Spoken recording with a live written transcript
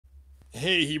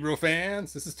Hey Hebrew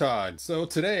fans, this is Todd. So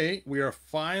today we are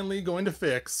finally going to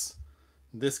fix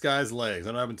this guy's legs.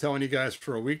 I know I've been telling you guys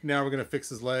for a week now we're going to fix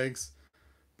his legs,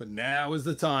 but now is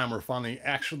the time we're finally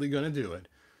actually going to do it.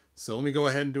 So let me go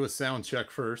ahead and do a sound check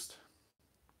first.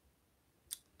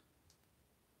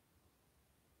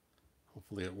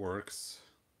 Hopefully it works.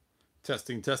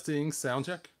 Testing, testing, sound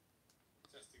check.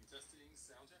 Testing, testing,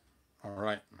 sound check. All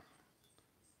right.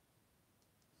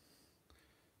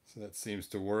 So that seems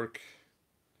to work.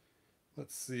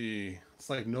 Let's see. It's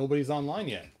like nobody's online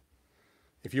yet.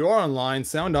 If you are online,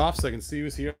 sound off so I can see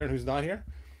who's here and who's not here.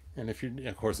 And if you're,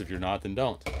 of course, if you're not, then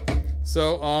don't.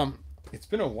 So, it's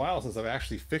been a while since I've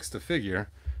actually fixed a figure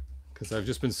because I've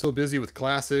just been so busy with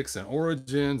classics and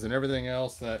origins and everything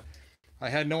else that I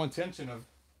had no intention of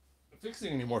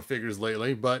fixing any more figures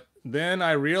lately. But then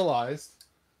I realized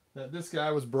that this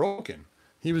guy was broken.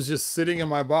 He was just sitting in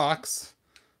my box,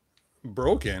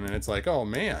 broken, and it's like, oh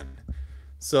man.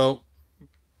 So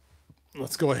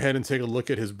let's go ahead and take a look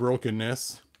at his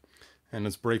brokenness and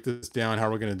let's break this down how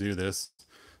we're going to do this.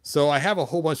 So I have a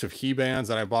whole bunch of He bands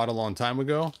that I bought a long time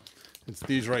ago. It's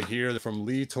these right here. They're from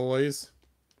Lea Toys.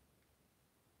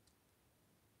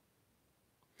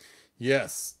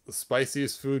 Yes, the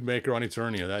spiciest food maker on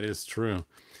Eternia. That is true.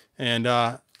 And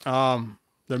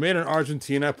they're made in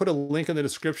Argentina. I put a link in the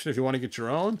description if you want to get your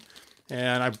own.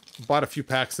 And I bought a few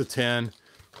packs of 10.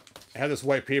 I have this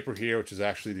white paper here, which is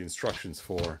actually the instructions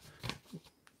for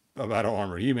Battle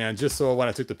Armor He-Man, just so when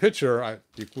I took the picture,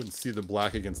 you wouldn't see the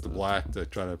black against the black to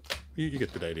try to, you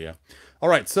get the idea. All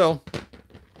right, so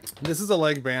this is a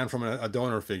leg band from a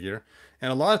donor figure.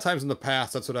 And a lot of times in the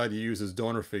past, that's what I'd use as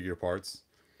donor figure parts.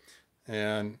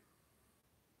 And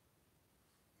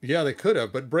yeah, they could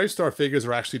have, but Brave Star figures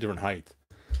are actually different height.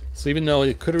 So even though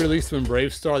they could have released him in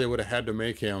Brave Star, they would have had to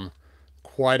make him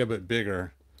quite a bit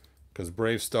bigger because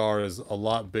Brave Star is a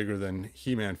lot bigger than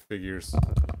He-Man figures,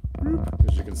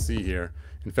 as you can see here.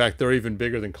 In fact, they're even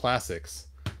bigger than classics.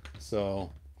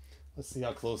 So let's see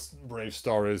how close Brave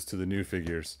Star is to the new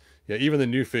figures. Yeah, even the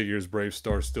new figures, Brave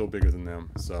Star is still bigger than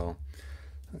them. So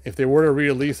if they were to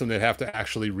re-release them, they'd have to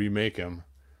actually remake them,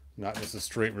 not just a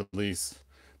straight release.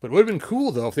 But it would have been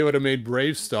cool, though, if they would have made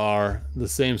Brave Star the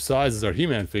same size as our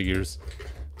He-Man figures.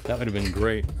 That would have been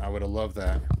great. I would have loved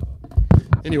that.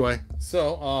 Anyway,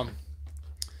 so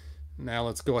now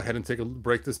let's go ahead and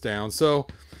break this down. So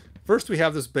first we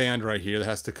have this band right here that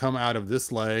has to come out of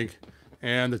this leg,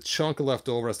 and the chunk left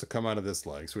over has to come out of this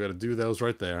leg. So we got to do those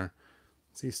right there.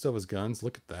 See, he still has guns.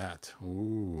 Look at that.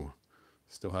 Ooh,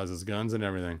 still has his guns and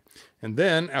everything. And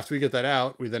then after we get that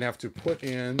out, we then have to put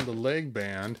in the leg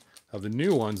band of the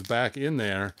new ones back in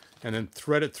there and then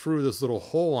thread it through this little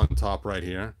hole on top right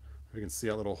here. You can see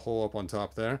that little hole up on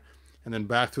top there, and then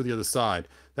back through the other side.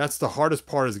 That's the hardest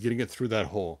part, is getting it through that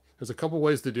hole. There's a couple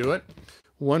ways to do it.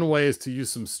 One way is to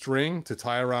use some string to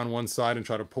tie around one side and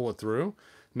try to pull it through.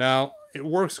 Now, it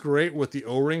works great with the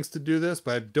O-rings to do this,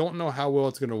 but I don't know how well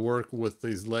it's going to work with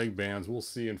these leg bands. We'll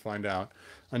see and find out.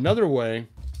 Another way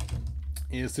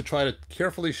is to try to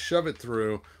carefully shove it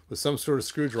through with some sort of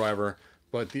screwdriver,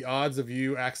 but the odds of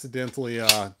you accidentally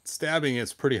stabbing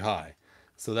it's pretty high.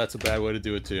 So that's a bad way to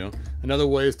do it too. Another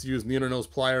way is to use needle nose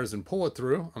pliers and pull it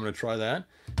through. I'm going to try that.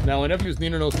 Now, whenever you use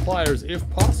needle nose pliers, if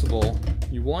possible,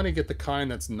 you want to get the kind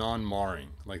that's non-marring.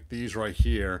 Like these right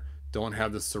here don't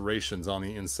have the serrations on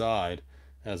the inside,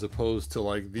 as opposed to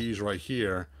like these right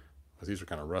here, because these are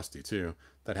kind of rusty too,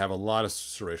 that have a lot of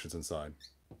serrations inside.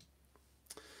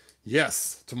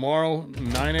 Yes, tomorrow,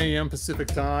 9 a.m. Pacific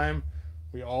time,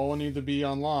 we all need to be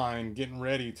online getting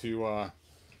ready to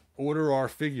order our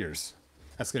figures.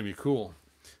 That's going to be cool.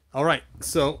 All right,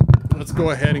 so let's go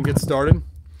ahead and get started.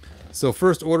 So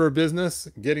first order of business,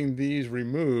 getting these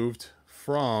removed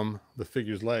from the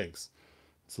figure's legs.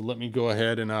 So let me go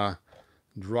ahead and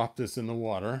drop this in the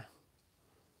water.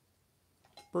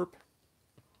 Burp.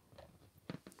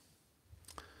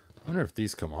 I wonder if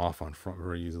these come off on front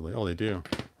very easily. Oh, they do.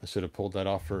 I should have pulled that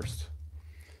off first.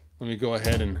 Let me go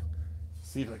ahead and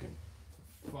see if I can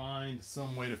find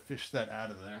some way to fish that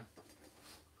out of there.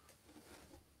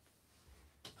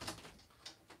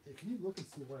 Hey, can you look and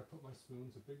see where I put my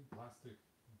spoons? A big plastic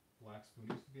black spoon.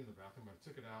 It used to be in the bathroom. I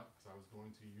took it out because I was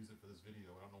going to use it for this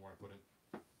video. I don't know where I put it.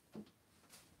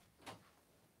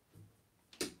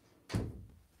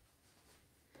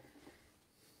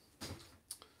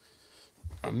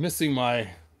 I'm missing my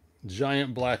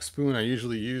giant black spoon I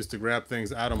usually use to grab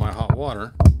things out of my hot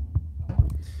water.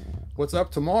 What's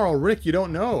up tomorrow, Rick? You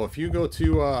don't know. If you go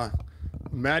to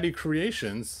Maddie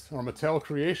Creations or Mattel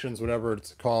Creations, whatever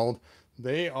it's called,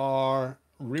 they are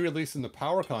re-releasing the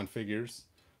PowerCon figures,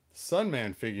 the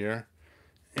Sunman figure,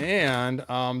 and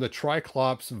the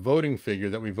Triclops voting figure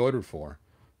that we voted for.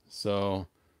 So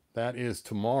that is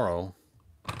tomorrow.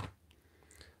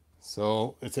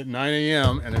 So it's at 9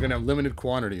 a.m. and they're going to have limited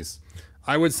quantities.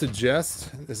 I would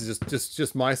suggest, this is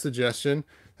just my suggestion,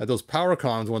 that those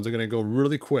PowerCons ones are going to go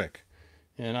really quick.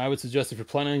 And I would suggest if you're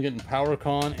planning on getting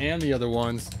PowerCon and the other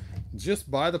ones,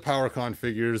 just buy the PowerCon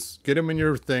figures, get them in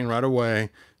your thing right away,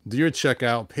 do your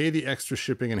checkout, pay the extra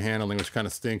shipping and handling, which kind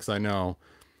of stinks, I know.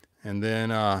 And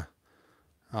then, oh,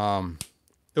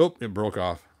 it broke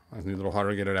off. I need a little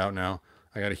harder to get it out now.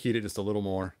 I got to heat it just a little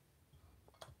more.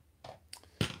 I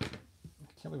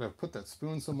can't believe I put that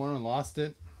spoon somewhere and lost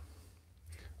it.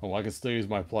 Oh, I can still use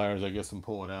my pliers, I guess, and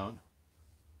pull it out.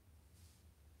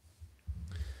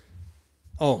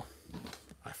 Oh,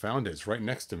 I found it. It's right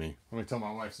next to me. Let me tell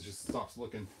my wife so she stops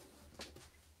looking.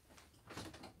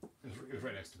 It was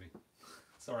right next to me.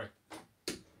 Sorry.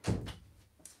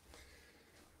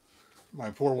 My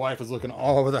poor wife is looking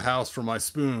all over the house for my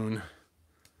spoon.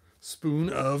 Spoon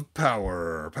of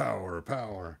power. Power,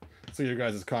 power. See your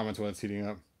guys' comments when it's heating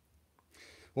up.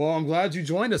 Well, I'm glad you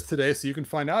joined us today so you can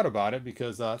find out about it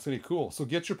because it's going to be cool. So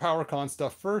get your PowerCon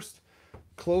stuff first,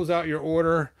 close out your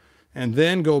order, and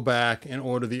then go back and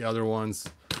order the other ones.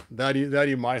 That'd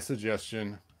be my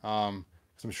suggestion. I'm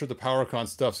sure the PowerCon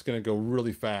stuff's going to go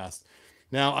really fast.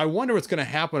 Now, I wonder what's going to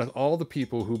happen with all the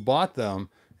people who bought them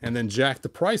and then jacked the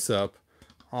price up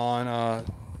on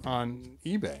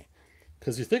eBay.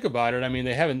 Because you think about it, I mean,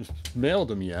 they haven't mailed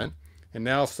them yet. And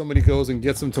now if somebody goes and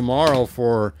gets them tomorrow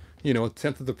for, you know, a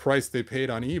tenth of the price they paid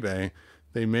on eBay,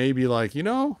 they may be like, you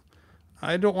know,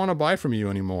 I don't want to buy from you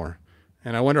anymore.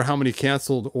 And I wonder how many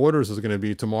canceled orders is going to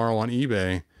be tomorrow on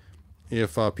eBay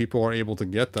if people are able to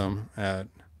get them at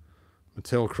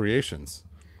Mattel Creations.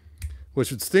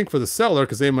 Which would stink for the seller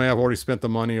because they may have already spent the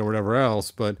money or whatever else.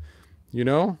 But, you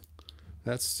know,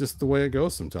 that's just the way it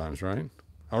goes sometimes, right?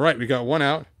 All right, we got one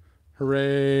out.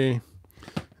 Hooray.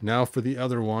 Now for the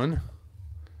other one.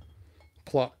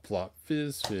 Plop, plop,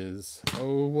 fizz, fizz.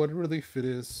 Oh, what a relief it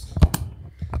is.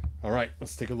 All right,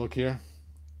 let's take a look here.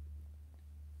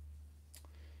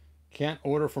 Can't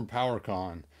order from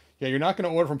PowerCon. Yeah, you're not going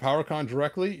to order from PowerCon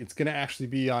directly. It's going to actually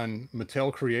be on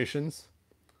Mattel Creations.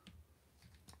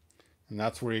 And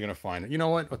that's where you're going to find it. You know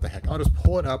what? What the heck? I'll just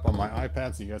pull it up on my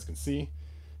iPad so you guys can see.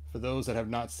 For those that have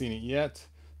not seen it yet.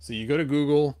 So you go to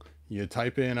Google. You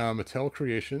type in Mattel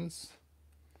Creations.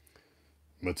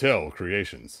 Mattel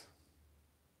Creations.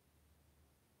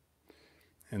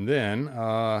 And then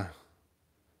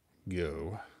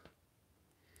go.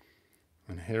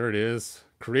 And here it is.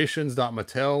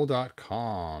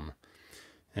 Creations.mattel.com.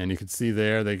 And you can see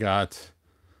there they got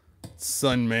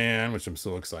Sunman, which I'm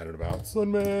so excited about.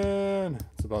 Sunman!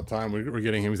 It's about time we're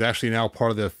getting him. He's actually now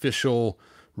part of the official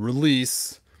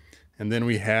release. And then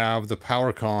we have the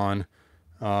PowerCon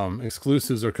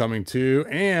exclusives are coming too.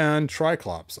 And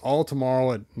Triclops, all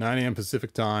tomorrow at 9 a.m.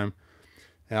 Pacific time.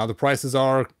 Now the prices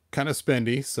are kind of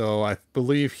spendy, so I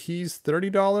believe he's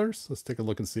 $30. Let's take a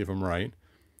look and see if I'm right.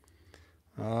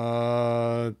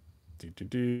 30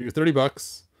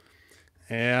 bucks.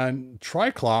 And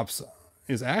Triclops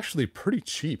is actually pretty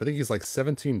cheap. I think he's like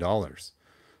 $17.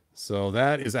 So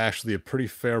that is actually a pretty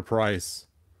fair price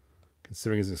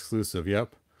considering he's exclusive.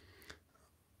 Yep.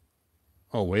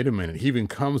 Oh, wait a minute. He even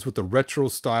comes with the retro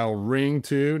style ring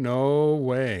too. No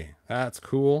way. That's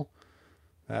cool.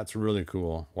 That's really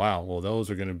cool. Wow. Well,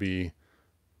 those are going to be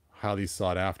highly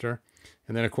sought after.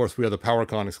 And then, of course, we have the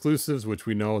PowerCon exclusives, which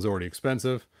we know is already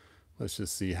expensive. Let's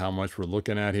just see how much we're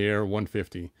looking at here.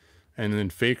 $150. And then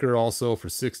Faker also for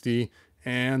 $60.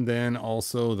 And then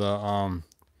also the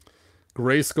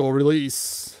Grayskull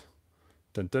release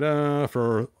for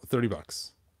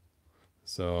 $30.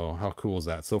 So how cool is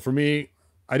that? So for me,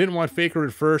 I didn't want Faker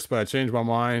at first, but I changed my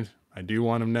mind. I do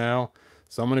want him now.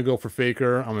 So I'm going to go for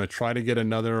Faker. I'm going to try to get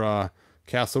another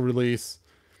Castle release.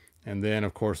 And then,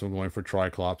 of course, I'm going for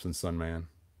Triclops and Sunman.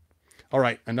 All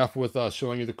right, enough with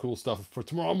showing you the cool stuff for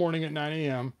tomorrow morning at 9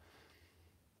 a.m.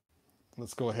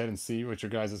 Let's go ahead and see what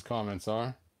your guys' comments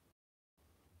are.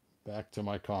 Back to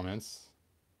my comments.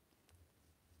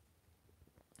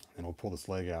 And we'll pull this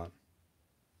leg out.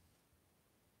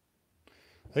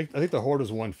 I think the Horde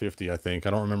was 150, I think.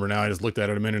 I don't remember now. I just looked at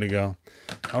it a minute ago.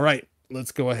 All right,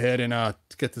 let's go ahead and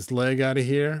get this leg out of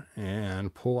here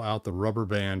and pull out the rubber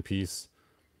band piece.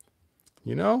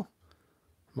 You know,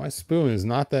 my spoon is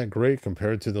not that great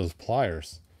compared to those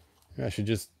pliers. Maybe I should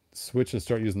just switch and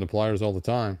start using the pliers all the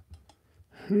time.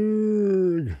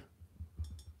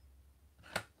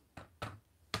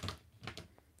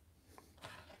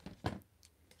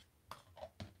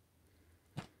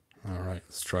 All right,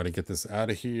 let's try to get this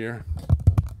out of here.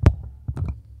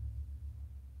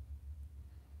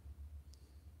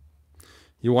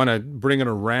 You want to bring it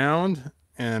around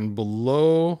and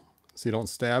below so you don't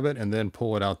stab it, and then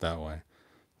pull it out that way.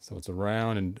 So it's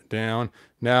around and down.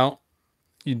 Now,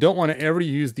 you don't want to ever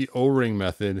use the O-ring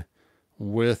method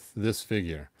with this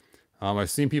figure.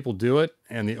 I've seen people do it,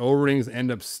 and the O-rings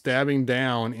end up stabbing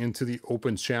down into the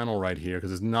open channel right here because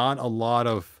there's not a lot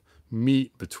of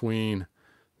meat between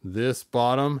this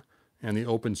bottom and the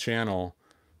open channel.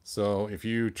 So if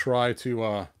you try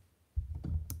to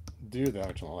do that,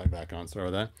 I'll turn the light back on, sorry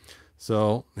about that.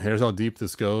 So here's how deep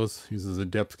this goes. Uses a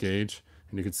depth gauge,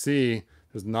 and you can see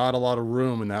there's not a lot of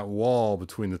room in that wall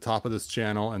between the top of this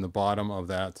channel and the bottom of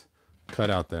that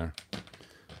cutout there.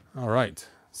 All right,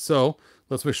 so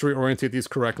let's make sure we orientate these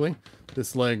correctly.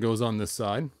 This leg goes on this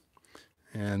side,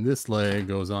 and this leg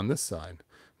goes on this side.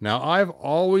 Now, I've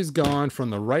always gone from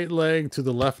the right leg to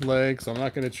the left leg, so I'm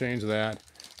not going to change that.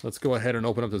 Let's go ahead and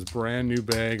open up this brand new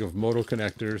bag of Moto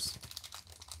connectors.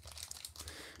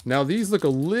 Now, these look a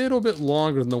little bit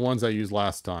longer than the ones I used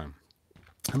last time.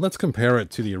 And let's compare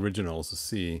it to the originals to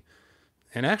see.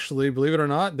 And actually, believe it or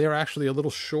not, they're actually a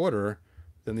little shorter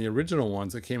than the original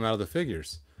ones that came out of the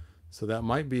figures. So that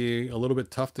might be a little bit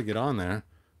tough to get on there.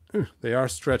 They are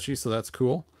stretchy, so that's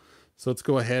cool. So let's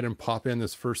go ahead and pop in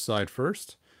this first side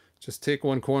first. Just take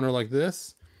one corner like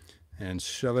this and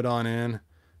shove it on in,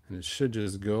 and it should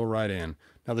just go right in.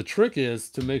 Now the trick is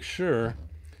to make sure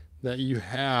that you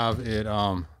have it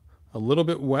a little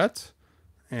bit wet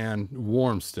and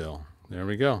warm still. There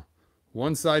we go.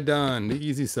 One side done, the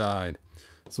easy side.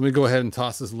 So let me go ahead and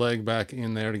toss this leg back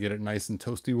in there to get it nice and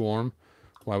toasty warm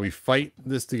while we fight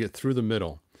this to get through the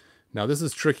middle. Now this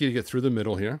is tricky to get through the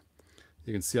middle here.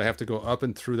 You can see I have to go up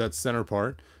and through that center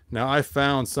part. Now I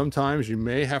found sometimes you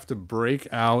may have to break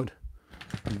out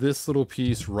this little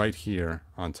piece right here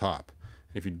on top.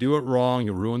 If you do it wrong,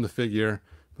 you'll ruin the figure,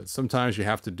 but sometimes you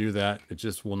have to do that. It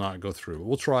just will not go through.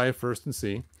 We'll try it first and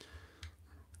see.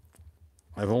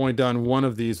 I've only done one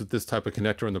of these with this type of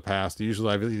connector in the past.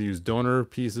 Usually I've either used donor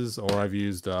pieces or I've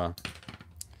used the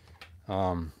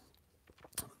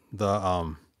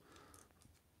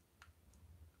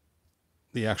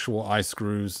actual eye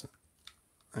screws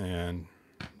and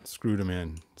screwed them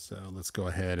in. So let's go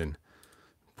ahead and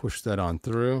push that on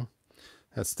through.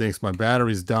 That stinks. My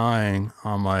battery's dying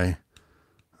on my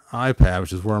iPad,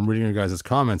 which is where I'm reading your guys'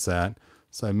 comments at.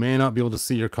 So I may not be able to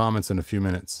see your comments in a few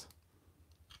minutes.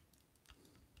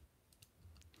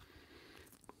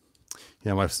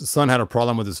 Yeah, my son had a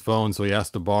problem with his phone, so he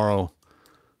asked to borrow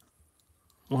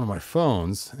one of my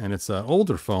phones, and it's an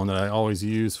older phone that I always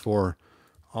use for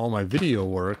all my video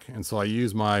work, and so I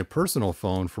use my personal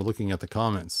phone for looking at the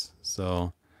comments.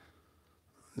 So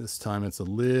this time it's a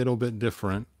little bit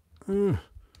different. I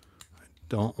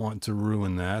don't want to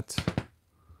ruin that.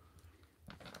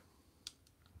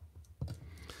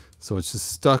 So it's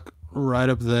just stuck right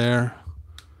up there.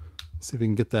 Let's see if we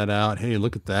can get that out. Hey,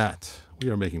 look at that. We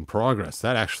are making progress.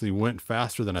 That actually went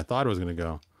faster than I thought it was going to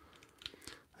go.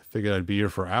 I figured I'd be here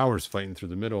for hours fighting through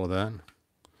the middle of that.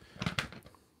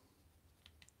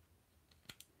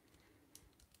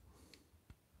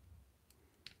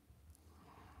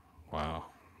 Wow.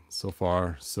 So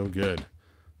far, so good.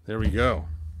 There we go.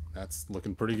 That's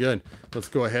looking pretty good. Let's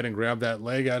go ahead and grab that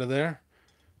leg out of there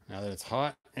now that it's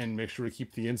hot, and make sure we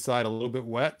keep the inside a little bit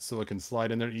wet so it can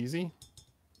slide in there easy.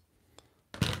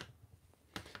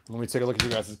 Let me take a look at you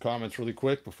guys' comments really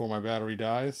quick before my battery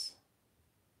dies.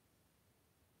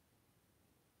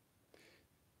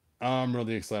 I'm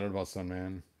really excited about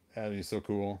Sunman. That'd be so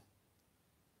cool.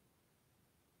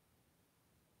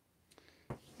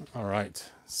 All right,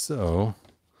 so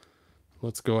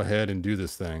let's go ahead and do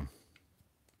this thing.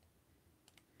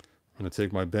 I'm going to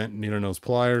take my bent needle nose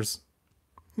pliers,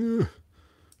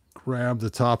 grab the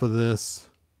top of this.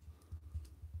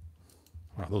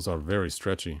 Wow, those are very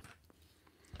stretchy.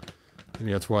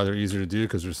 Maybe that's why they're easier to do,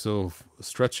 because they're so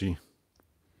stretchy.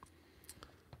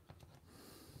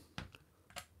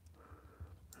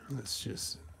 Let's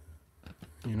just,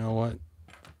 you know what?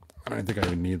 I don't think I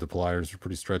even need the pliers. They're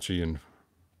pretty stretchy, and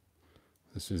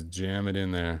let's just jam it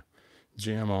in there.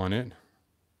 Jam on it.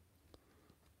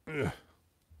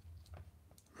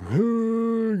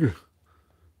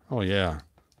 Oh yeah,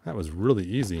 that was really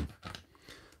easy.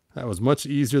 That was much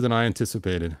easier than I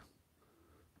anticipated.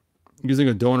 Using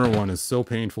a donor one is so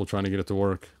painful trying to get it to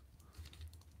work.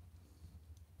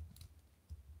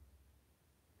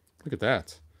 Look at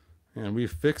that. And we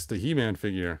fixed the He-Man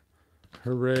figure.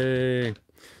 Hooray.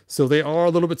 So they are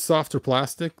a little bit softer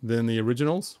plastic than the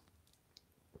originals.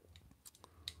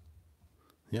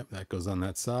 Yep, that goes on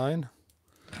that side.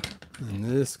 And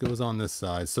this goes on this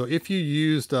side. So if you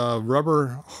used a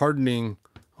rubber hardening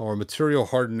or material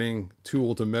hardening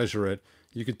tool to measure it,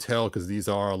 you could tell because these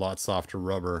are a lot softer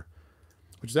rubber,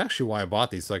 which is actually why I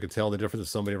bought these, so I could tell the difference if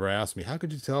somebody ever asked me, how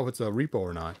could you tell if it's a repo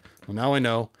or not? Well, now I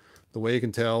know. The way you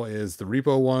can tell is the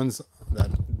repo ones, that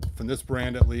from this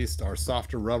brand at least, are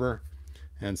softer rubber,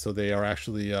 and so they are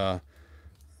actually a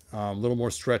little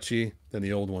more stretchy than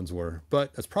the old ones were.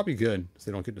 But that's probably good, so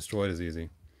they don't get destroyed as easy.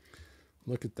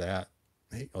 Look at that.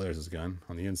 Hey, oh, there's his gun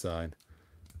on the inside.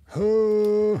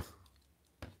 Oh.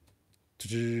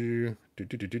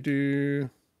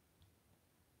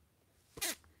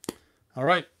 All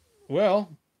right.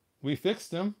 Well, we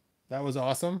fixed him. That was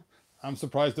awesome. I'm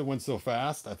surprised it went so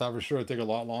fast. I thought for sure it'd take a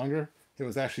lot longer. It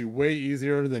was actually way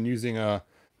easier than using a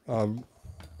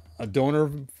donor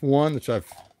one, which I've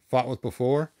fought with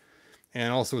before.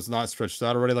 And also it's not stretched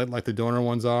out already like the donor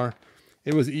ones are.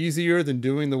 It was easier than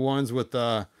doing the ones with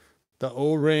the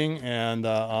O-ring and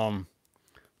the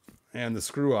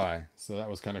screw eye. So that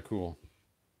was kind of cool.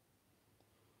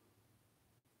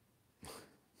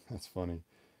 That's funny.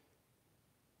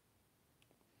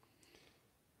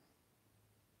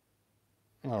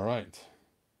 All right.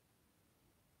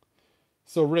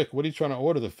 So Rick, what are you trying to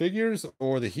order? The figures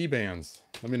or the He-Bands?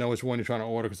 Let me know which one you're trying to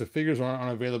order, because the figures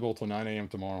aren't available till 9 a.m.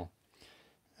 tomorrow.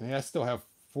 And I still have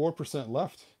 4%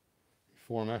 left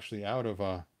before I'm actually out of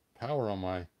power on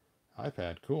my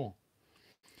iPad. Cool.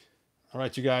 All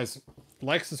right, you guys,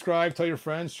 like, subscribe, tell your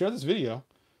friends, share this video,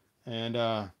 and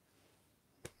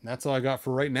that's all I got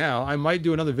for right now. I might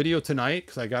do another video tonight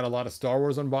because I got a lot of Star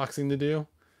Wars unboxing to do,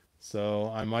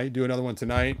 so I might do another one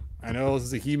tonight. I know this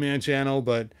is a He-Man channel,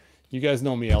 but you guys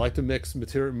know me. I like to mix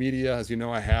media. As you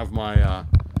know, I have my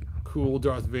cool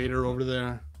Darth Vader over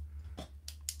there.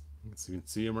 Let's see if you can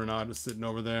see him or not. Just sitting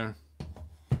over there.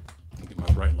 Get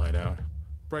my bright light out.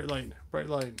 Bright light, bright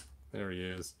light. There he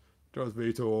is. Darth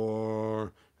Vader.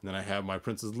 And then I have my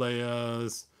Princess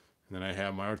Leia's. And then I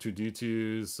have my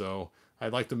R2-D2s. So I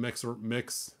like to mix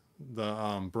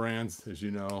the brands, as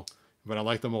you know. But I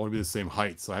like them all to be the same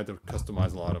height. So I had to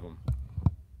customize a lot of them.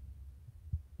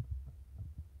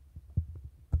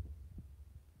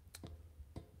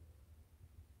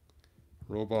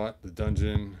 Robot, the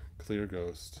dungeon, clear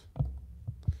ghost.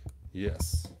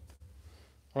 Yes.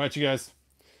 All right, you guys.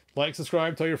 Like,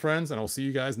 subscribe, tell your friends, and I'll see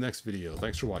you guys next video.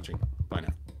 Thanks for watching. Bye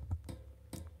now.